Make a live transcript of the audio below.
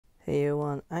Hey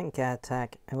everyone, I'm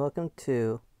CatAttack, and welcome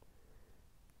to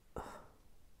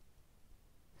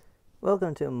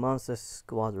Monster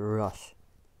Squad Rush.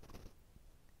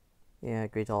 Yeah,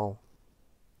 great all.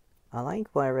 I like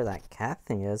whatever that cat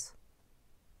thing is.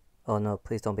 Oh no,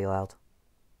 please don't be loud.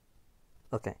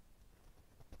 Okay.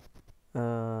 So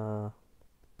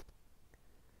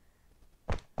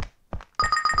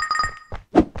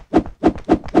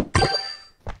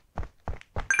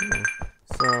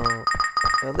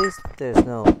at least there's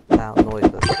no loud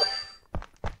noises.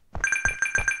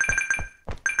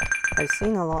 I've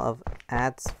seen a lot of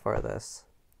ads for this.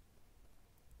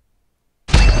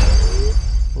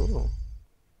 Ooh.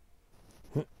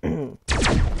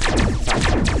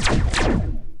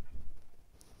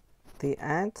 The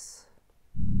ads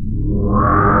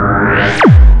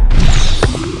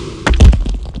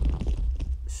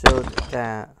showed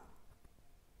that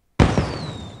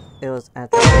it was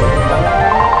actually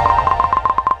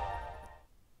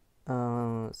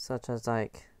such as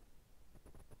like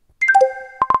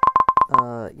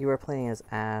you were playing as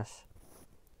Ash.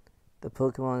 The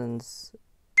Pokemons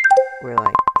were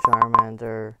like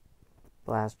Charmander,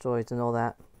 Blastoise, and all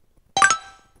that.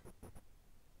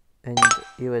 And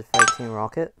you would fight Team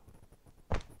Rocket.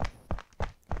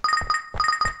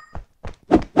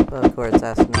 But of course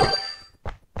that's not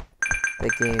the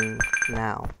game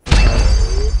now,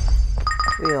 because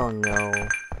we all know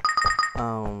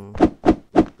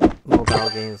mobile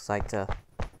games like to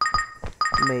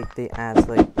make the ads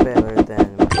look better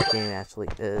than what the game actually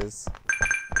is.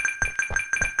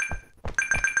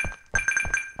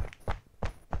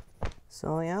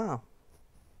 So yeah.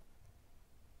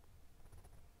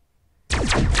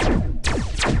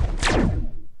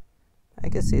 I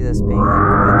could see this being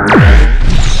like quite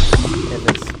exciting if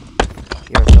it's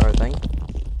your sort of thing.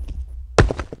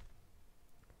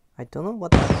 I don't know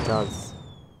what that does.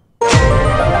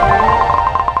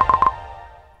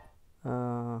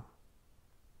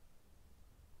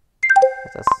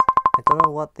 I don't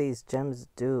know what these gems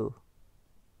do.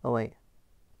 Oh wait.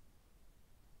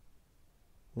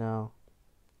 No.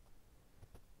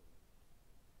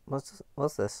 What's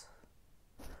this?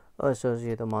 Oh, it shows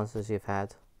you the monsters you've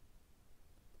had.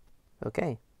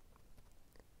 Okay.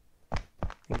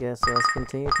 I guess let's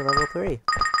continue to level 3.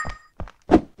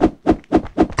 I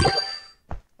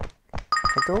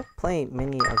don't play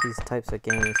many of these types of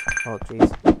games. Oh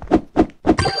jeez.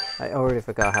 I already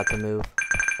forgot how to move.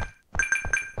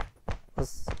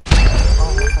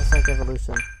 Oh, that's like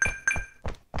evolution.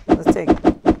 Let's take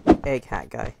Egg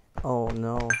Hat Guy. Oh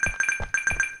no.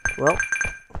 Well,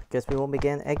 guess we won't be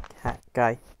getting Egg Hat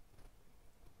Guy.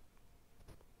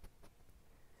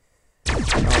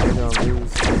 Oh, we're gonna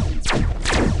lose.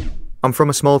 I'm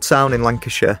from a small town in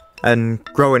Lancashire, and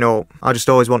growing up, I just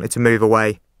always wanted to move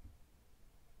away.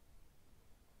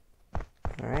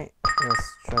 Alright,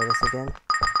 let's try this again.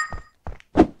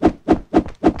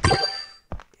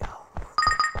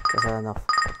 Just had enough.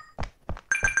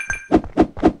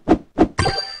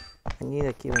 I need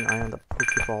to keep an eye on the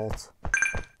Pokeballs,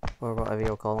 or whatever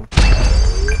you'll call them.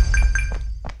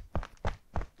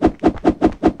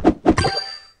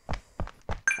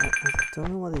 I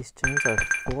don't know what these gems are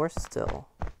for still.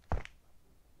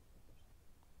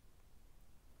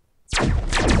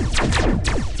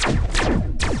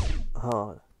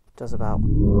 Oh, just about.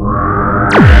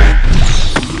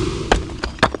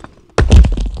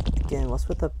 Again, what's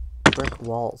with the brick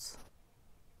walls?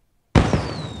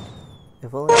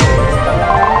 If only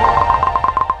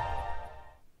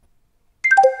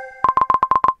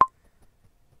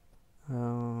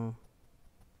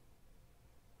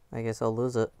I guess I'll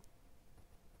lose it.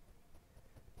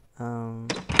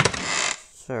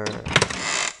 Sure.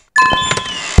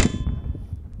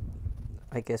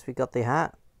 I guess we got the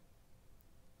hat.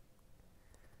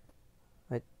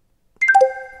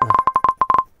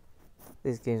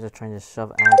 These games are trying to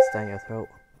shove ads down your throat.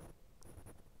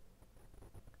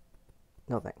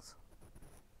 No thanks.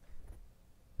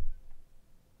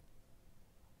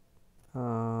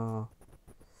 I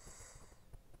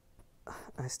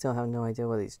still have no idea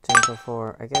what these gems are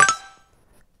for. I guess.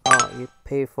 Oh, you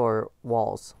pay for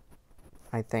walls.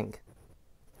 I think.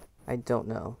 I don't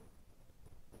know.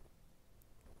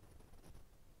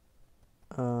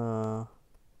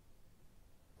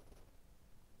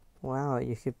 Wow,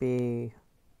 you could be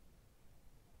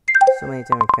so many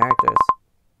different characters.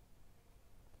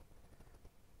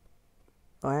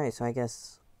 Alright, so I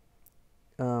guess,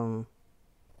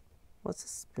 what's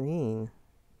this mean?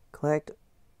 Collect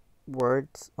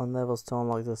words on levels to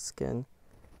unlock the skin.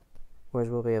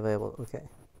 Words will be available, okay.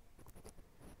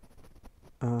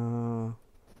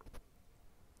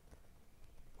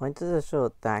 Why did it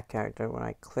show that character when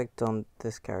I clicked on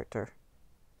this character?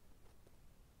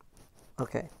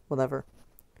 Okay, whatever.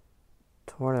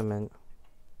 Tournament.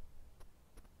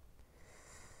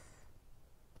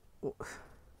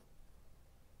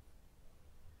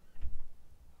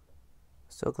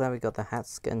 So glad we got the hat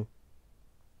skin.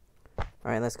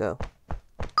 Alright, let's go.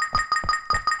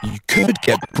 You could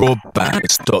get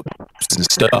broadband stops and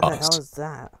What the hell stars. is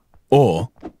that? Or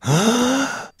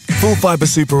full fiber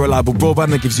super reliable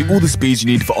broadband that gives you all the speeds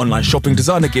you need for online shopping,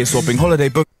 designer gear swapping, holiday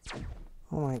book.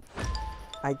 Oh my...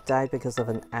 I died because of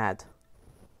an ad.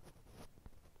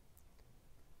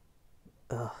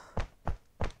 Ugh.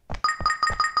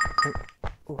 And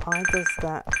why does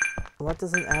that... Why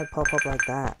does an ad pop up like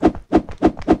that?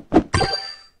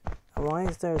 And why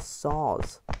is there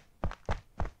saws?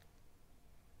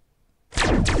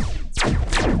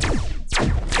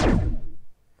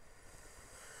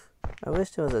 I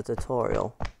wish there was a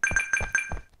tutorial.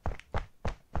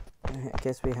 I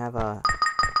guess we have a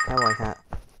cowboy hat.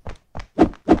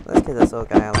 Let's get this little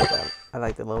guy. I like that. I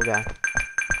like the little guy.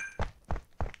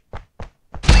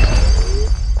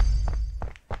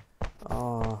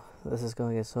 Oh, this is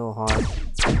gonna get so hard.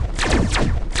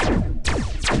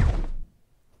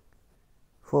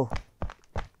 Whew.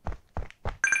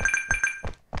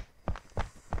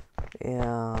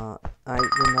 Yeah, I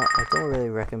don't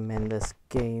really recommend this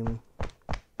game.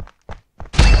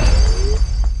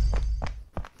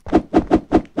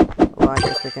 Well, I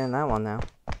guess we're getting that one now.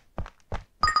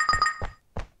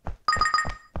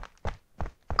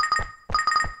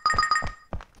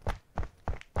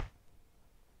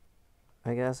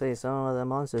 I gotta say, some of the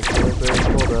monsters look very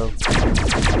cool though.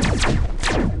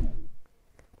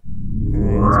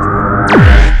 Alright, let's try.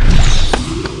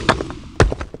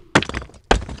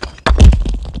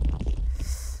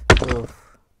 Oof.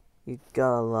 You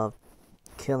gotta love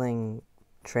killing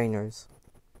trainers.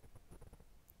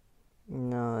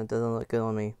 No, it doesn't look good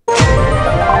on me.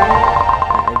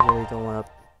 I really don't want a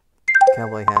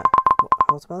cowboy hat.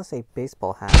 I was about to say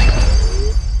baseball hat.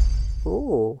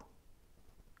 Ooh.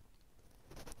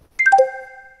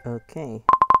 Okay.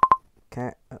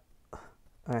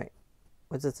 Alright.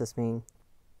 What does this mean?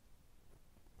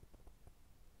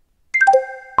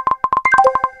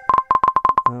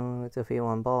 Defeat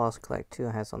one boss, collect 2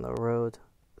 hats on the road,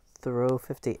 throw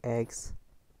 50 eggs.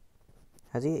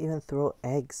 How do you even throw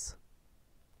eggs?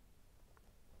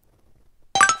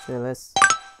 So let's,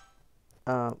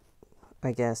 I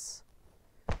guess,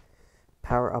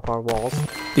 power up our walls.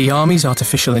 The Army's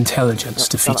artificial intelligence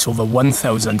defeats over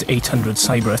 1,800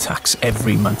 cyber attacks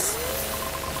every month.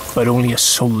 But only a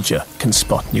soldier can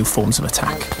spot new forms of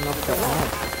attack.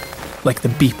 Like the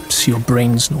beeps your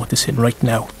brain's noticing right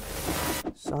now.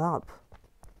 Shut up.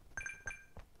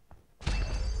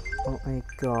 Oh my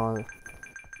god.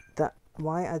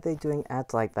 Why are they doing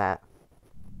ads like that?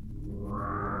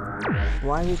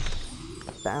 Why are we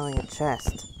battling a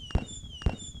chest?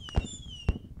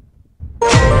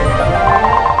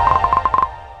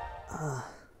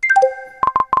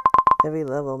 Every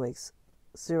level makes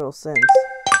 0 sense.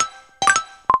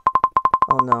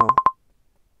 Oh no.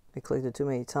 I clicked it too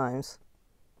many times.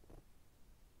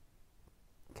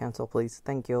 Cancel, please.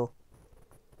 Thank you.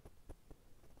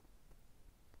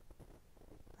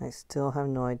 I still have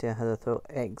no idea how to throw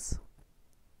eggs.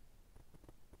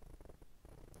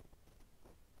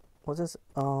 What is...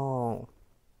 Oh.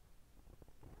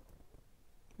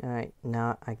 Alright,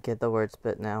 now I get the word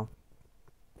spit now.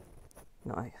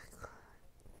 No,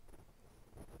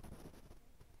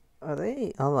 Are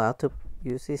they allowed to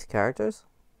use these characters?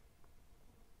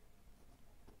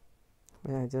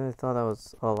 Yeah, I didn't thought that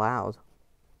was allowed.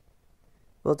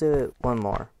 We'll do it one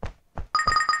more.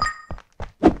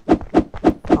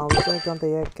 Oh, we should have done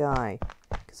the egg guy.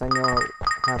 Because I know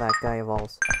how that guy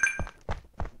evolves.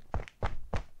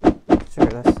 Sure,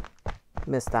 let's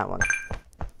miss that one.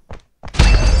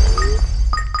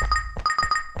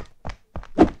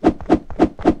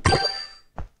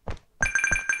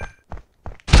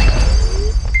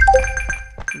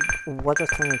 What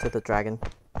just turned into the dragon?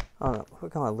 Oh no, we're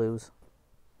gonna lose.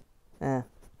 Eh.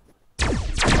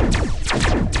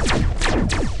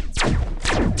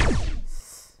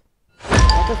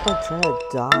 Why does my trainer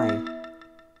die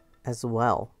as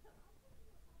well?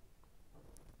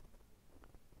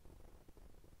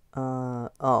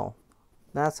 Oh.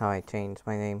 That's how I changed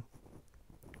my name.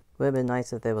 Would have been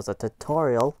nice if there was a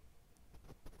tutorial.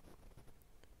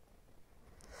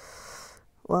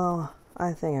 Well,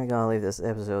 I think I'm gonna leave this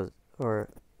episode, or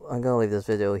I'm gonna leave this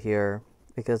video here,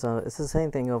 because it's the same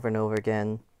thing over and over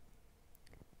again.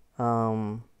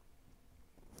 The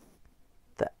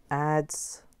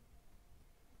ads...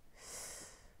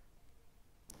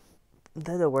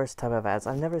 they're the worst type of ads.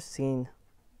 I've never seen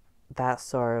that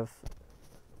sort of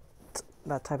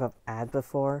that type of ad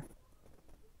before.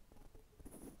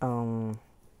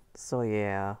 So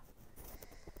yeah.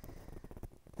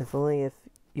 If only if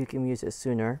you can use it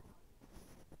sooner.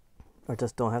 Or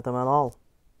just don't have them at all.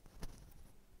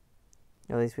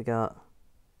 At least we got...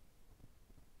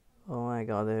 Oh my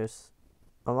god, there's...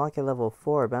 I'm like at level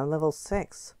 4, but I'm level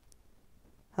 6.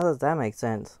 How does that make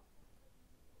sense?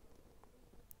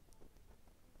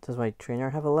 Does my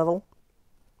trainer have a level?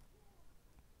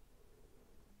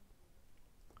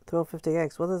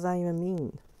 1250x, what does that even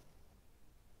mean?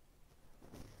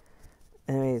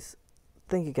 Anyways,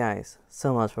 thank you guys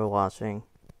so much for watching.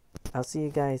 I'll see you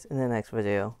guys in the next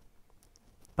video.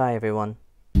 Bye everyone.